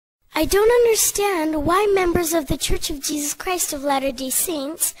I don't understand why members of the Church of Jesus Christ of Latter-day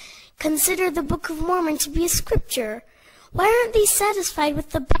Saints consider the Book of Mormon to be a scripture. Why aren't they satisfied with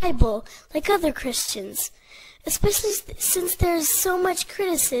the Bible like other Christians? Especially since there is so much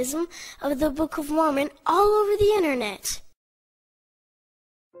criticism of the Book of Mormon all over the internet.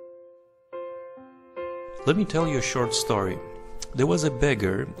 Let me tell you a short story. There was a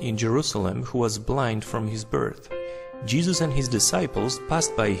beggar in Jerusalem who was blind from his birth. Jesus and his disciples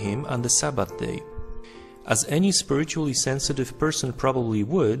passed by him on the Sabbath day. As any spiritually sensitive person probably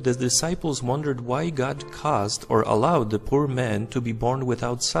would, the disciples wondered why God caused or allowed the poor man to be born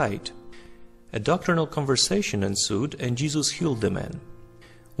without sight. A doctrinal conversation ensued, and Jesus healed the man.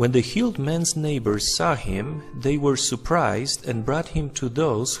 When the healed man's neighbors saw him, they were surprised and brought him to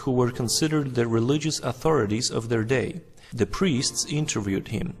those who were considered the religious authorities of their day. The priests interviewed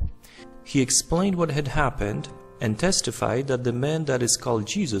him. He explained what had happened and testified that the man that is called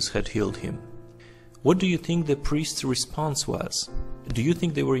Jesus had healed him. What do you think the priest's response was? Do you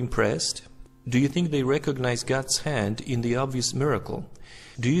think they were impressed? Do you think they recognized God's hand in the obvious miracle?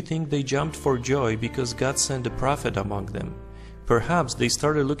 Do you think they jumped for joy because God sent a prophet among them? Perhaps they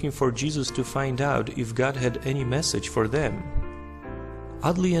started looking for Jesus to find out if God had any message for them.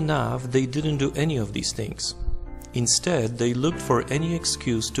 Oddly enough, they didn't do any of these things. Instead, they looked for any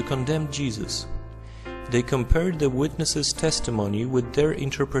excuse to condemn Jesus. They compared the witnesses' testimony with their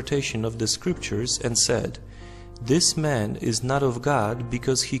interpretation of the Scriptures and said, "This man is not of God,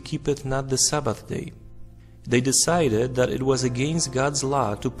 because he keepeth not the Sabbath day." They decided that it was against God's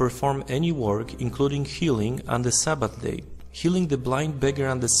law to perform any work, including healing, on the Sabbath day. Healing the blind beggar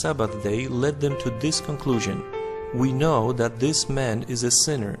on the Sabbath day led them to this conclusion: we know that this man is a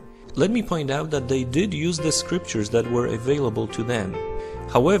sinner. Let me point out that they did use the Scriptures that were available to them.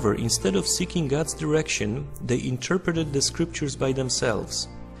 However, instead of seeking God's direction, they interpreted the Scriptures by themselves.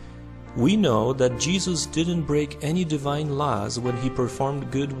 We know that Jesus didn't break any divine laws when he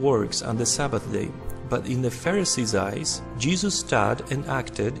performed good works on the Sabbath day, but in the Pharisees' eyes, Jesus taught and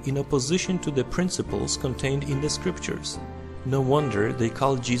acted in opposition to the principles contained in the Scriptures. No wonder they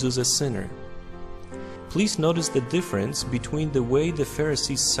called Jesus a sinner. Please notice the difference between the way the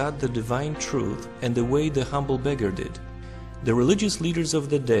Pharisees sought the divine truth and the way the humble beggar did. The religious leaders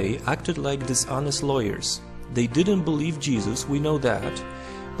of the day acted like dishonest lawyers. They didn't believe Jesus, we know that,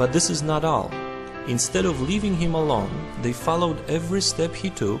 but this is not all. Instead of leaving him alone, they followed every step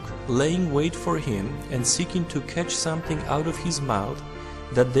he took, laying wait for him and seeking to catch something out of his mouth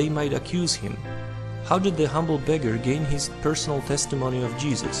that they might accuse him. How did the humble beggar gain his personal testimony of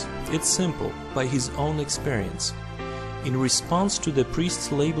Jesus? It's simple, by his own experience. In response to the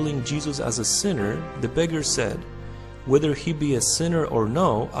priests labeling Jesus as a sinner, the beggar said, "Whether he be a sinner or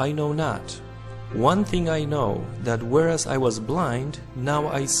no, I know not. One thing I know, that whereas I was blind, now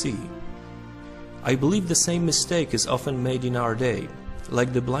I see." I believe the same mistake is often made in our day.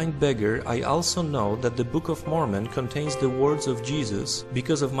 Like the blind beggar, I also know that the Book of Mormon contains the words of Jesus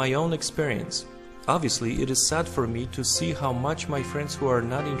because of my own experience. Obviously, it is sad for me to see how much my friends who are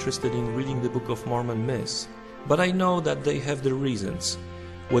not interested in reading the Book of Mormon miss, but I know that they have their reasons.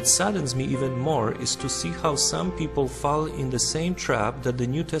 What saddens me even more is to see how some people fall in the same trap that the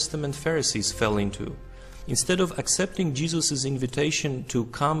New Testament Pharisees fell into. Instead of accepting Jesus' invitation to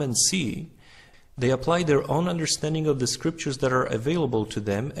come and see, they apply their own understanding of the Scriptures that are available to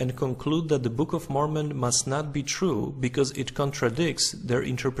them and conclude that the Book of Mormon must not be true because it contradicts their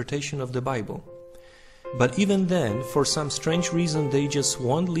interpretation of the Bible. But even then, for some strange reason, they just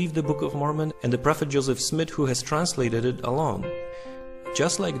won't leave the Book of Mormon and the prophet Joseph Smith, who has translated it, alone.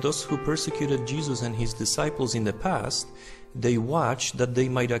 Just like those who persecuted Jesus and his disciples in the past, they watch that they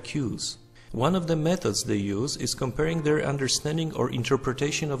might accuse. One of the methods they use is comparing their understanding or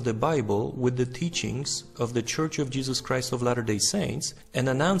interpretation of the Bible with the teachings of the Church of Jesus Christ of Latter-day Saints and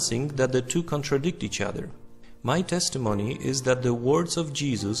announcing that the two contradict each other. My testimony is that the words of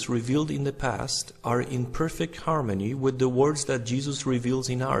Jesus revealed in the past are in perfect harmony with the words that Jesus reveals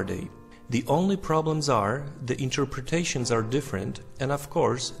in our day. The only problems are the interpretations are different and, of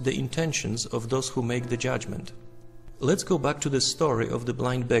course, the intentions of those who make the judgment. Let's go back to the story of the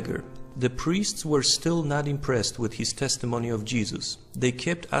blind beggar. The priests were still not impressed with his testimony of Jesus. They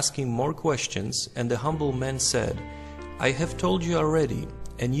kept asking more questions, and the humble man said, "I have told you already,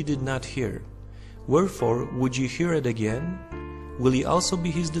 and ye did not hear. Wherefore would ye hear it again? Will ye also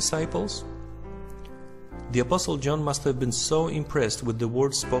be his disciples?" The Apostle John must have been so impressed with the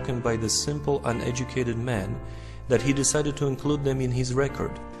words spoken by the simple, uneducated man that he decided to include them in his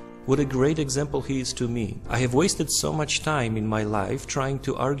record. What a great example he is to me. I have wasted so much time in my life trying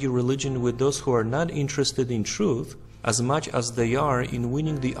to argue religion with those who are not interested in truth, as much as they are in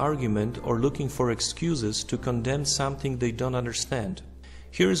winning the argument or looking for excuses to condemn something they don't understand.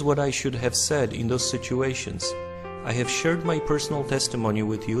 Here is what I should have said in those situations. I have shared my personal testimony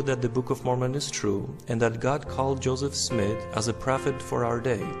with you that the Book of Mormon is true and that God called Joseph Smith as a prophet for our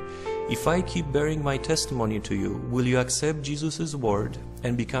day. If I keep bearing my testimony to you, will you accept Jesus' word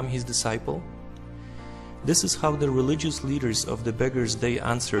and become his disciple? This is how the religious leaders of the Beggars' Day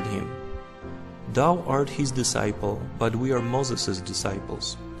answered him. Thou art his disciple, but we are Moses'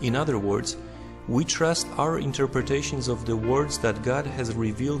 disciples. In other words, we trust our interpretations of the words that God has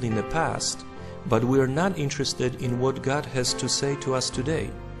revealed in the past, but we are not interested in what God has to say to us today.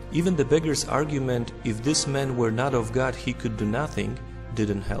 Even the beggar's argument, if this man were not of God, he could do nothing,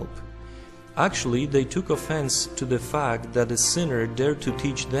 didn't help. Actually, they took offense to the fact that a sinner dared to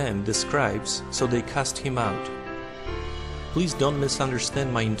teach them, the scribes, so they cast him out. Please don't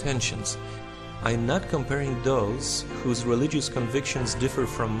misunderstand my intentions. I am not comparing those whose religious convictions differ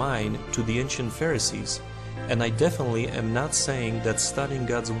from mine to the ancient Pharisees, and I definitely am not saying that studying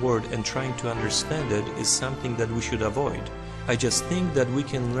God's Word and trying to understand it is something that we should avoid. I just think that we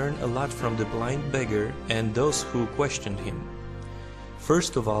can learn a lot from the blind beggar and those who questioned him.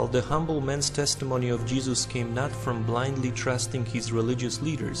 First of all, the humble man's testimony of Jesus came not from blindly trusting his religious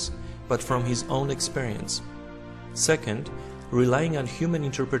leaders, but from his own experience. Second, relying on human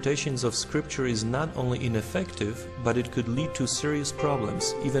interpretations of Scripture is not only ineffective, but it could lead to serious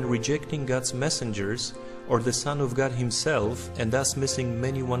problems, even rejecting God's messengers or the Son of God himself, and thus missing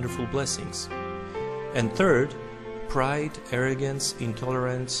many wonderful blessings. And third, pride, arrogance,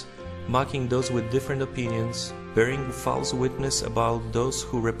 intolerance, mocking those with different opinions, bearing false witness about those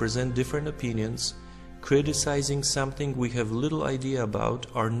who represent different opinions, criticizing something we have little idea about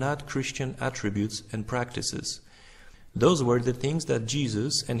are not Christian attributes and practices. Those were the things that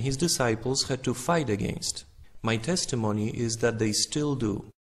Jesus and his disciples had to fight against. My testimony is that they still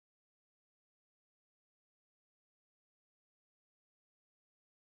do.